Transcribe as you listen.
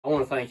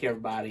thank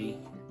everybody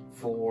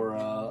for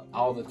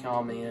all the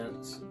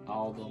comments,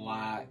 all the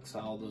likes,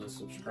 all the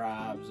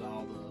subscribes,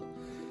 all the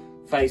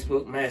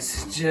Facebook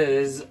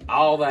messages,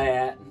 all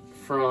that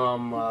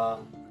from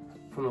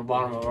the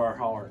bottom of our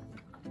heart.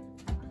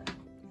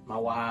 My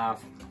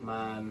wife,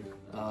 mine,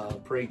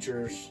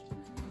 preachers.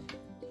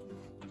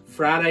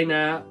 Friday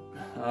night,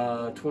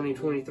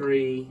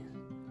 2023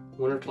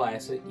 Winter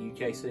Classic,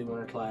 UKC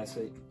Winter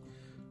Classic.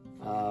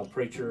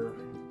 Preacher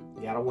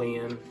got a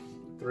win,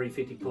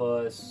 350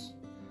 plus.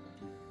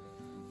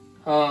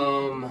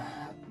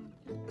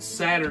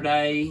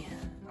 Saturday,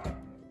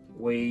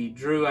 we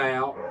drew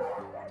out,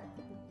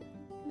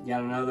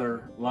 got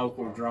another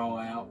local draw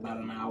out about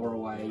an hour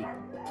away.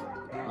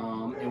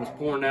 It was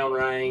pouring down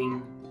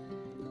rain.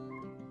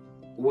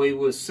 We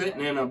was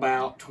sitting in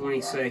about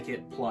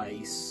 22nd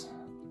place,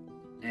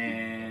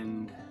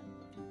 and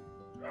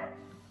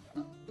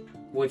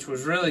which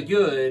was really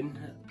good.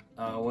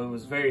 We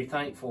was very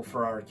thankful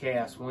for our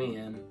cast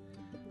win,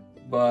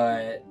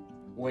 but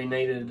we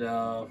needed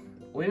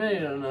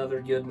another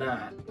good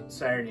night,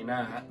 Saturday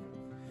night,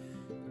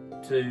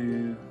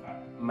 to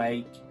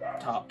make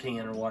top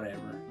 10 or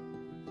whatever.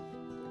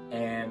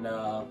 And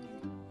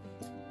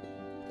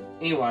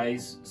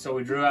anyways, so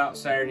we drew out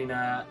Saturday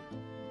night,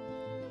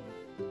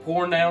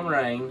 pouring down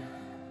rain,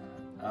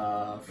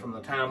 from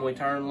the time we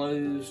turned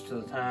loose to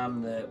the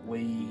time that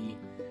we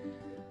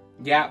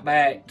got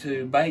back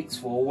to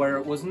Batesville, where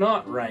it was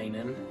not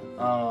raining.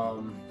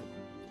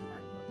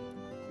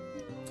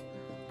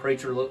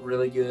 Preacher looked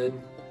really good.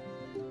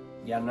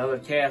 Got another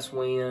cast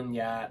win.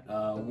 Got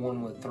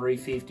one with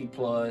 350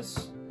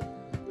 plus.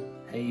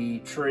 He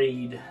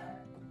treed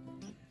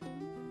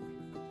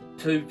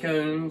 2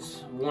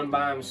 coons, one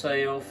by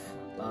himself.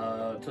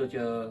 Took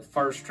a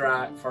first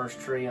strike, first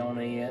tree on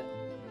it.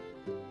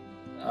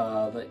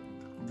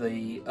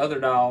 The other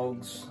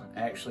dogs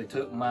actually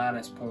took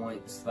minus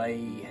points. They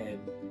had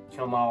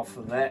come off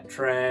of that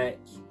track.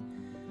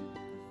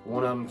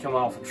 One of them come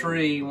off a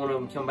tree, one of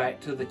them come back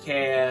to the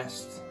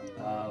cast.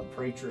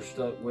 Preacher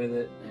stuck with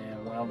it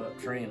and wound up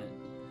treeing it.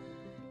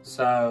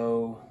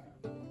 So,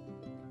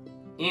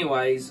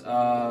 anyways,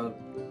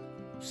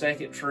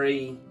 second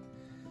tree,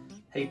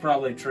 he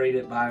probably treed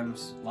it by him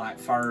like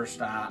first.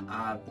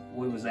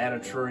 We was at a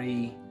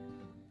tree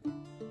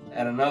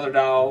at another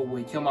dog.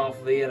 We come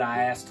off of it.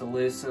 I asked to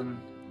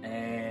listen,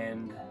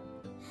 and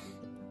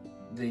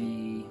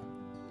the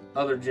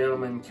other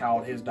gentleman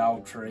called his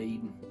dog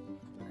treed,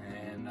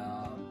 and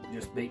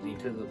just beat me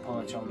to the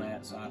punch on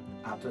that. So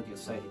I took a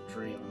second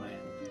tree on that.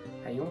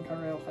 Hey, you want to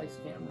turn around and face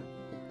the camera?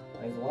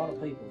 There's a lot of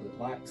people that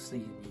like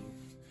seeing you.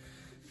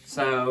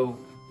 So,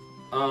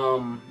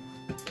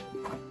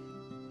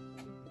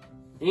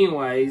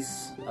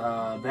 anyways,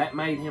 that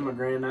made him a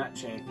Grand Nite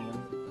Champion.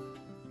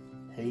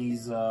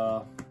 He's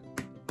just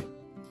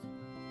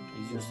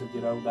a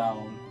good old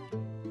dog.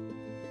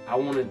 I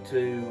wanted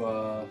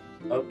to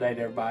update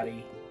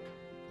everybody,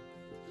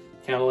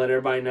 kind of let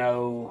everybody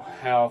know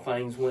how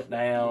things went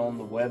down,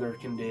 the weather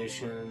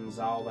conditions,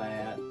 all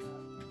that.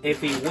 If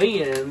he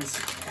wins,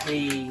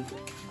 he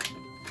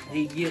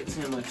gets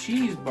him a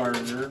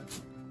cheeseburger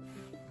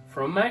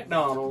from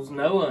McDonald's,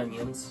 no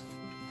onions.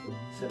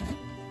 Sit down.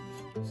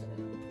 Sit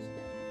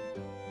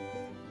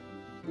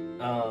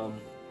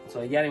down. So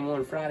he got him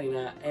one Friday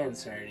night and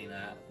Saturday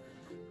night.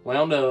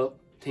 Wound up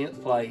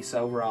 10th place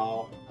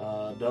overall,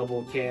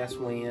 double cast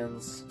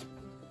wins.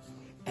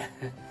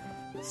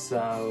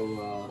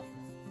 So,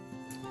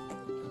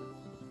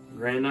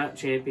 Grand Nite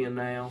Champion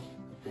now,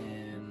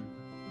 and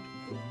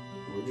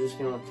we're just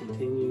going to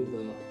continue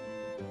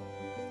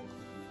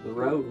the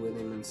road with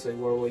him and see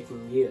where we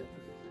can get.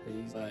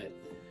 But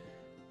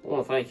I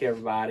want to thank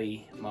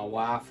everybody. My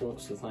wife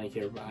wants to thank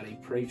everybody.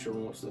 Preacher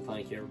wants to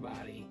thank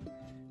everybody.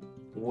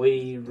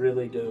 We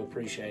really do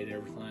appreciate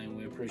everything.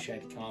 We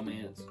appreciate the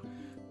comments.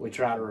 We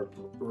try to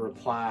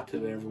reply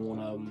to every one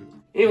of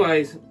them.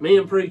 Anyways, me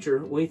and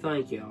Preacher, we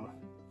thank y'all.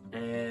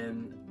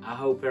 And I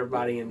hope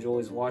everybody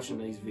enjoys watching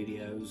these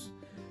videos.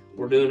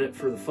 We're doing it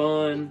for the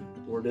fun.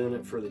 We're doing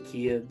it for the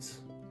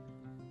kids.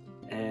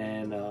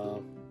 And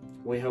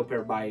we hope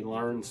everybody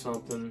learns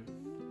something.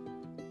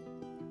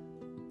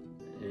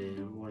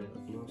 And what else?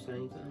 You want to say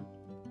anything?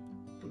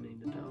 We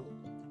need to talk.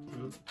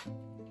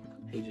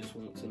 He just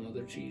wants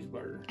another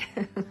cheeseburger.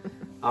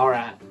 All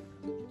right.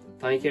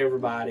 Thank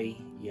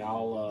everybody.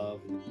 Y'all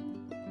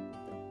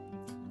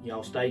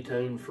stay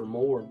tuned for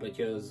more,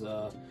 because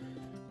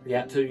we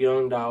got 2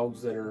 young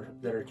dogs that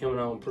are coming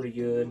on pretty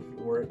good.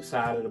 We're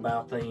excited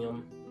about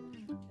them,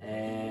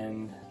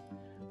 and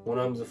one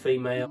of them's a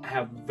female. I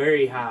have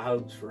very high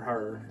hopes for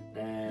her,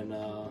 and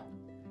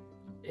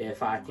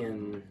if I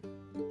can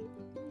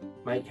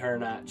make her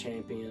Nite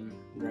Champion,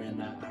 Grand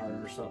Nite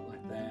her or something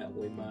like that,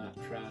 we might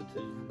try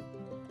to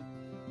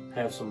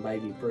have some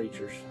baby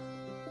preachers.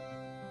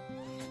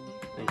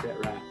 Ain't that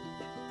right?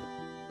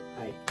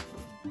 Hey,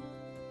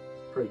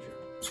 Preacher.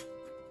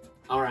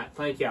 All right,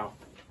 thank y'all.